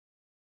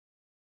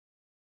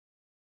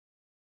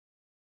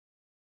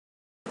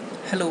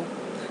Hello,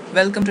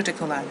 welcome to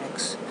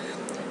Technolinux.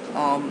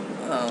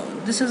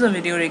 This is a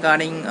video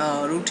regarding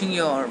routing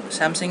your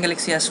Samsung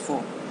Galaxy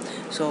S4.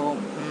 So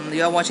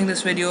you are watching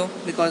this video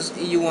because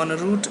you want to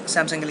root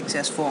Samsung Galaxy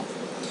S4.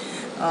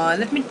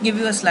 Let me give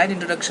you a slight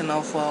introduction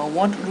of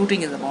what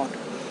routing is about.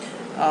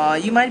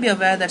 You might be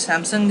aware that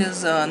Samsung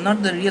is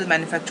not the real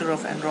manufacturer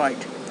of Android.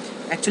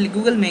 Actually,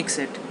 Google makes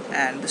it,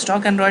 and the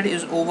stock Android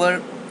is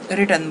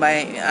overwritten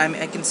by.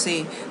 I can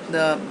say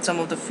some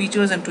of the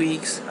features and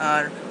tweaks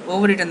are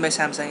overwritten by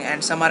Samsung,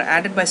 and some are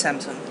added by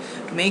Samsung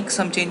to make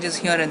some changes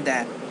here and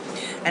there.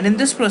 And in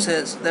this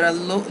process, there are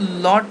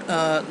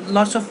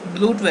lots of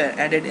bloatware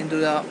added into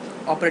the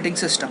operating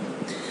system,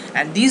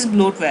 and these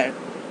bloatware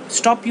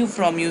stop you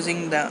from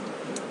using the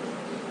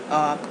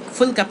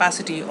full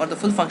capacity or the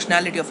full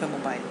functionality of your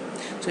mobile.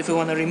 So if you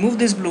want to remove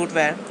this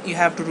bloatware, you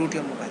have to root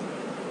your mobile.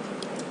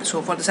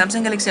 So for the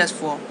Samsung Galaxy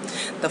S4,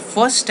 the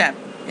first step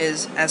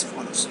is as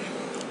follows.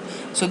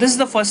 So this is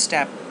the first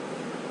step.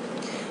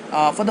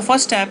 For the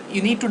first step,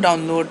 you need to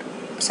download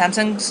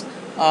Samsung's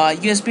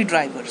USB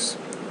drivers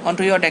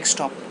onto your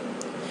desktop.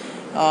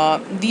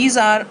 These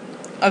are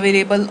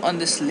available on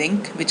this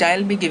link, which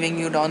I'll be giving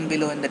you down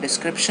below in the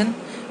description.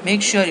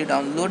 Make sure you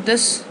download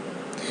this,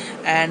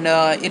 and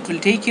it will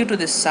take you to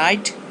this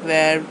site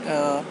where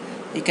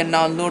you can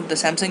download the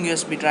Samsung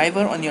USB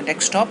driver on your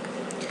desktop.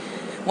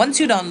 Once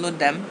you download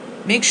them,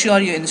 make sure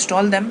you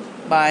install them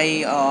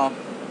by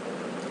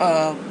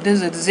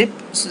this is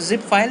a zip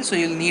file, so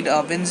you'll need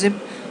a WinZip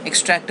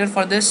extractor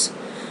for this.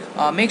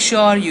 Make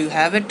sure you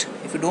have it.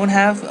 If you don't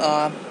have,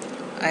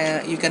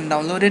 you can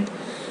download it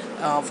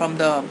from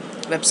the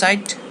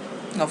website,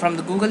 from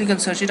the Google. You can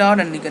search it out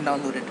and you can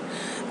download it.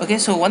 Okay,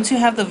 so once you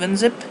have the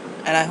WinZip,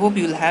 and I hope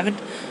you will have it,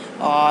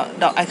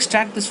 now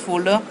extract this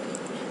folder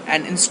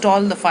and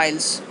install the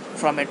files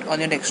from it on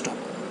your desktop.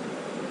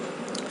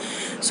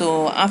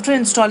 So after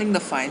installing the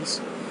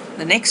files,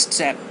 the next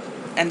step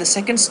and the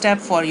second step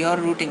for your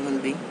routing will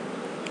be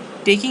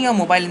taking your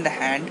mobile in the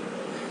hand,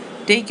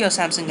 take your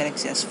Samsung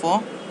Galaxy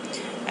S4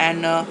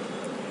 and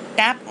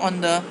tap on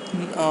the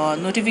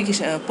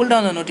notification, pull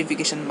down the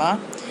notification bar,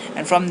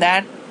 and from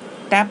that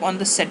tap on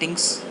the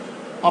settings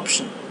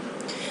option.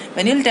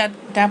 When you'll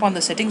tap on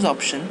the settings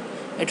option,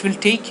 it will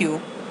take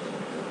you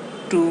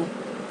to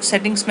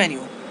settings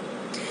menu.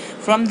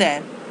 From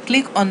there,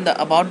 click on the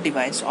about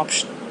device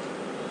option.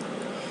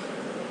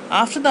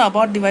 After the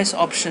about device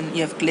option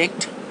you have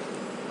clicked,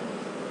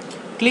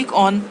 click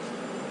on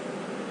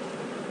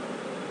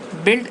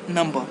build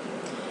number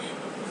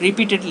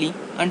repeatedly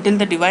until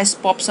the device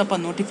pops up a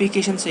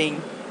notification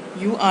saying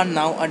you are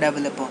now a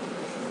developer.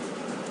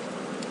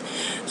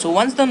 So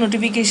once the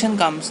notification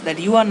comes that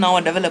you are now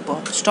a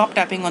developer, stop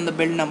tapping on the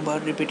build number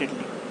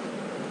repeatedly.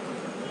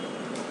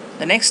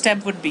 The next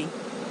step would be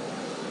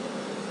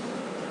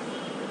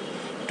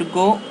to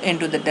go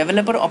into the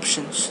developer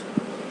options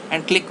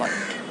and click on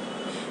it.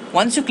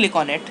 Once you click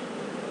on it,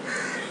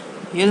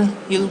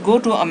 you'll go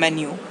to a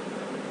menu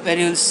where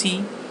you'll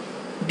see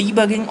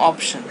debugging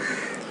option.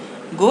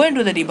 Go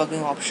into the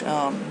debugging option.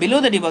 Below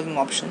the debugging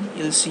option,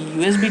 you'll see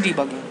USB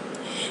debugging.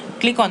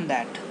 Click on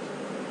that.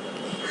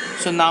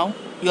 So now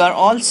you are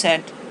all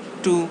set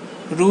to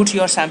root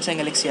your Samsung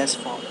Galaxy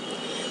S4.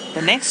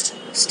 The next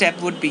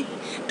step would be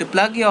to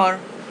plug your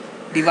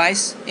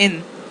device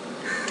in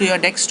to your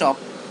desktop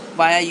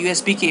via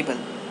USB cable.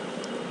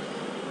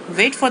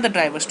 Wait for the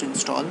drivers to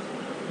install.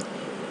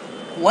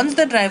 Once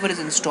the driver is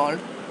installed,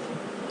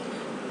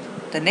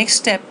 the next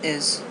step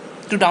is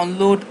to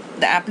download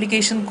the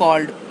application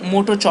called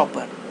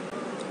Motochopper.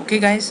 Okay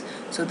guys,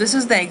 so this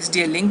is the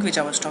XDA link which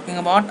I was talking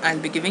about. I'll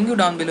be giving you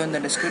down below in the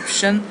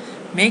description.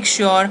 Make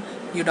sure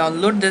you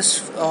download this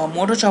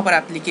Motochopper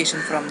application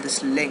from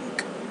this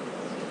link.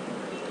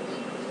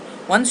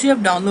 Once you have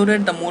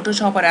downloaded the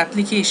Motochopper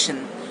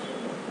application,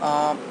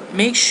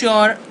 make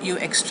sure you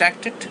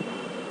extract it.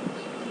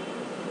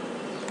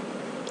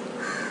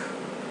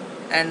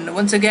 And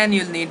once again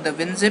you'll need the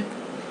WinZip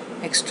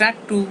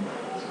extract to.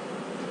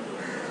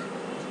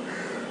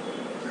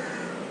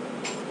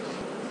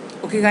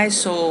 Okay guys,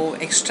 so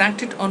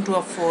extract it onto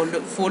a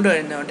folder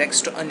in your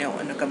desktop on your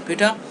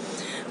computer.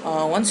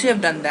 Once you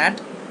have done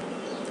that,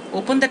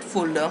 open that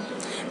folder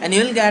and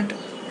you will get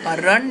a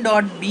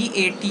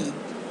run.bat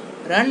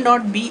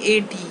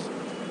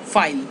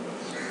file.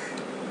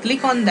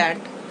 Click on that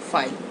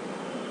file,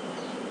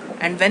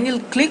 and when you'll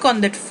click on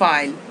that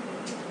file,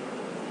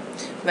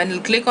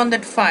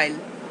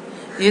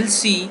 you'll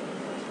see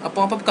a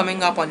pop-up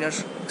coming up on your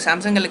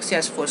Samsung Galaxy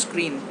S4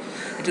 screen.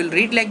 It will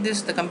read like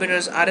this. The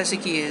computer's RSA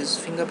key is,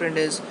 fingerprint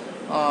is,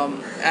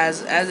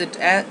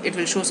 it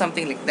will show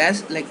something like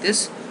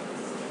this,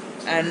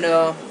 and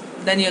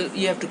then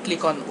you have to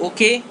click on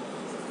OK.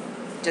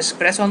 Just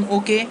press on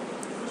OK,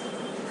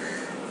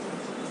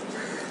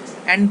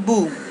 and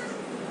boom,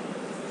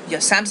 your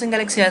Samsung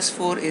Galaxy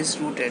S4 is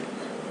rooted.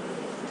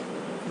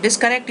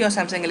 Disconnect your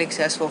Samsung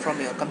Galaxy S4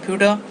 from your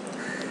computer.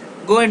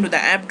 Go into the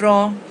app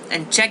drawer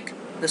and check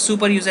the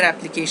super user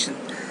application.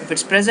 If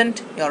it's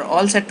present, you're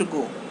all set to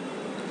go.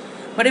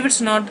 But if it's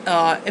not,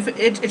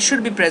 it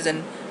should be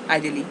present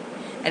ideally.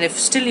 And if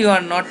still you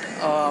are not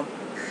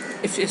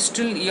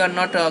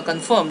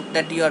confirmed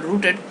that you are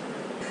rooted,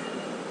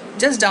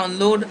 just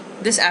download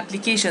this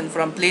application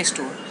from Play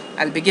Store.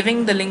 I'll be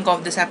giving the link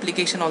of this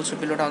application also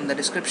below down in the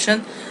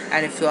description.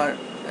 And if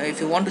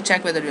you want to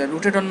check whether you are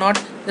rooted or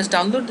not, just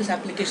download this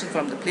application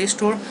from the Play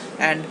Store,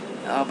 and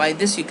by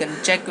this you can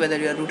check whether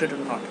you are rooted or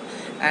not.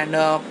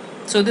 And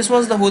so this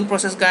was the whole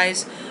process,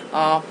 guys.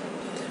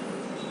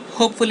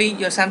 Hopefully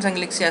your Samsung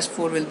Galaxy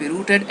S4 will be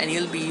rooted, and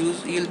you'll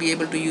be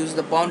able to use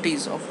the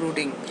bounties of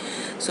rooting.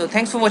 So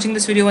thanks for watching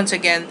this video once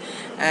again,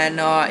 and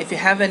if you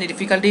have any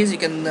difficulties, you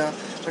can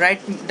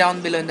write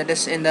down below in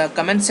the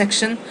comment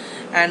section.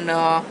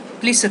 And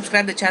please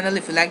subscribe the channel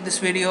if you like this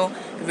video,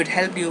 if it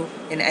helped you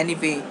in any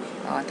way.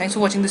 Thanks for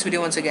watching this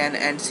video once again,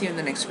 and see you in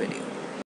the next video.